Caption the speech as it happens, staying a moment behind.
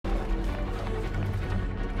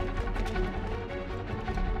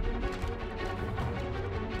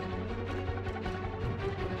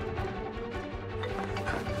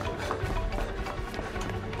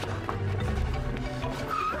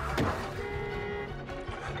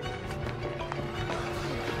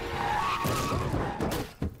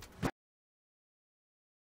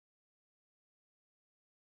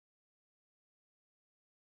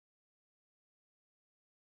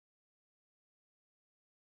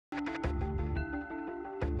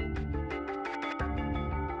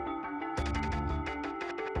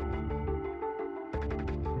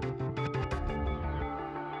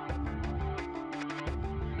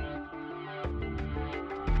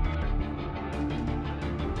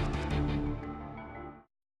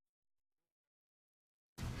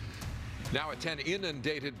Now at 10,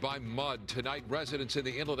 inundated by mud. Tonight, residents in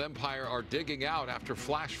the Inland Empire are digging out after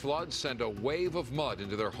flash floods send a wave of mud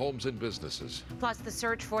into their homes and businesses. Plus, the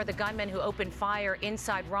search for the gunman who opened fire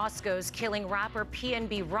inside Roscoe's, killing rapper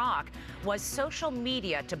PNB Rock. Was social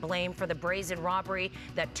media to blame for the brazen robbery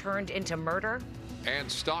that turned into murder?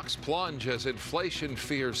 And stocks plunge as inflation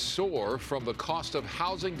fears soar, from the cost of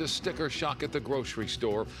housing to sticker shock at the grocery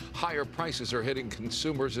store. Higher prices are hitting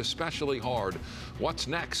consumers especially hard. What's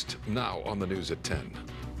next? Now on the news at 10.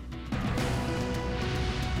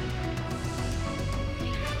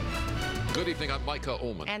 Good evening, I'm Micah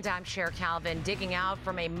Ullman. And I'm Cher Calvin. Digging out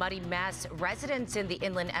from a muddy mess, residents in the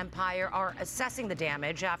Inland Empire are assessing the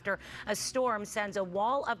damage after a storm sends a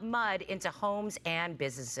wall of mud into homes and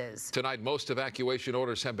businesses. Tonight, most evacuation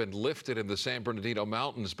orders have been lifted in the San Bernardino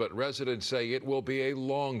Mountains, but residents say it will be a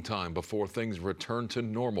long time before things return to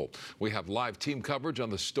normal. We have live team coverage on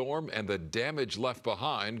the storm and the damage left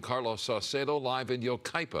behind. Carlos Saucedo live in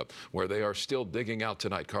Yucaipa, where they are still digging out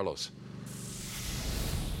tonight. Carlos.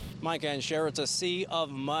 Micah and Cher, it's a sea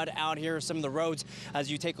of mud out here. Some of the roads,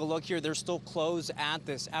 as you take a look here, they're still closed at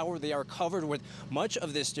this hour. They are covered with much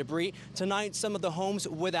of this debris. Tonight, some of the homes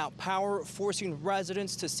without power, forcing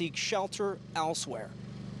residents to seek shelter elsewhere.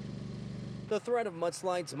 The threat of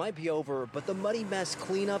mudslides might be over, but the muddy mess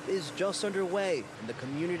cleanup is just underway in the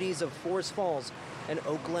communities of Forest Falls and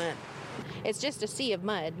Oak Glen. It's just a sea of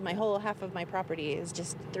mud. My whole half of my property is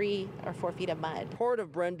just 3 or 4 feet of mud. Part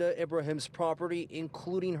of Brenda Ibrahim's property,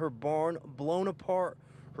 including her barn, blown apart.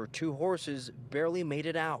 Her 2 horses barely made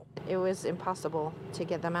it out. It was impossible to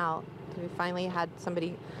get them out. We finally had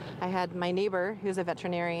somebody. I had my neighbor, who's a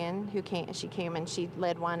veterinarian, who came. She came and she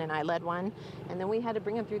led one and I led one. And then we had to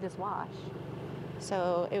bring them through this wash.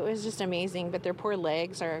 So it was just amazing, but their poor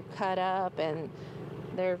legs are cut up and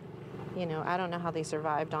they're, I don't know how they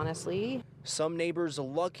survived, honestly. Some neighbors are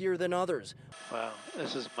luckier than others. Wow,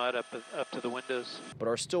 this is mud up to the windows. But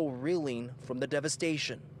are still reeling from the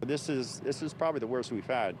devastation. This is probably the worst we've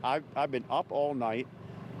had. I've been up all night.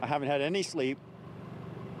 I haven't had any sleep.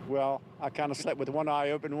 Well, I kind of slept with one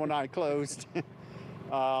eye open, one eye closed.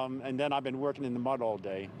 And then I've been working in the mud all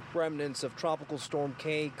day. Remnants of Tropical Storm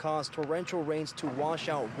K caused torrential rains to wash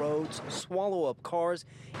out roads, swallow up cars,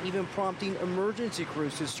 even prompting emergency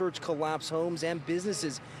crews to search collapsed homes and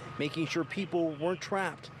businesses, making sure people weren't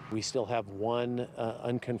trapped. We still have one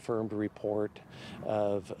unconfirmed report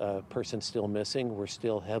of a person still missing. We're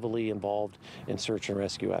still heavily involved in search and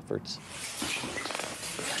rescue efforts.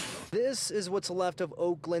 This is what's left of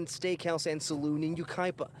Oak Glen Steakhouse and Saloon in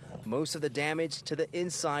Yucaipa. Most of the damage to the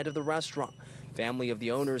inside of the restaurant. Family of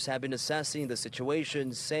the owners have been assessing the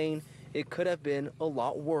situation, saying it could have been a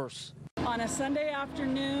lot worse. On a Sunday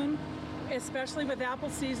afternoon, especially with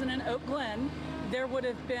apple season in Oak Glen, there would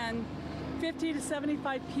have been 50 to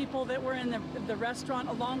 75 people that were in the restaurant,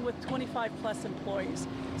 along with 25 plus employees.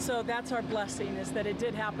 So that's our blessing, is that it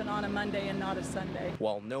did happen on a Monday and not a Sunday.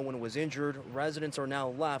 While no one was injured, residents are now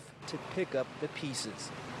left to pick up the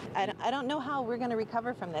pieces. I don't know how we're going to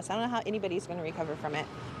recover from this. I don't know how anybody's going to recover from it.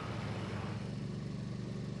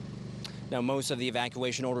 Now, most of the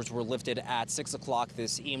evacuation orders were lifted at 6 o'clock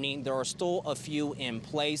this evening. There are still a few in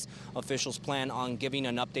place. Officials plan on giving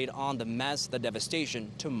an update on the mess, the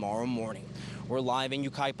devastation, tomorrow morning. We're live in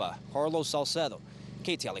Yucaipa. Carlos Salcedo,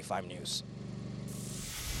 Ktla 5 News.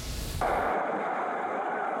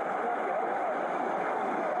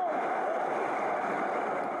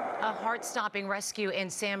 A heart-stopping rescue in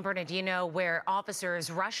San Bernardino, where officers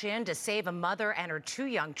rush in to save a mother and her 2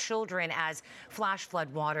 young children as flash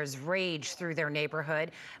flood waters rage through their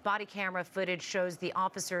neighborhood. Body camera footage shows the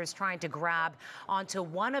officers trying to grab onto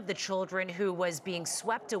one of the children who was being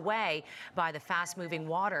swept away by the fast-moving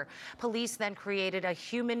water. Police then created a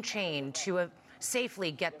human chain to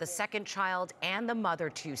safely get the second child and the mother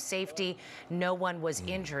to safety. No one was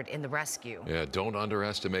injured in the rescue. Yeah, don't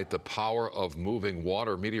underestimate the power of moving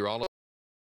water. Meteorologists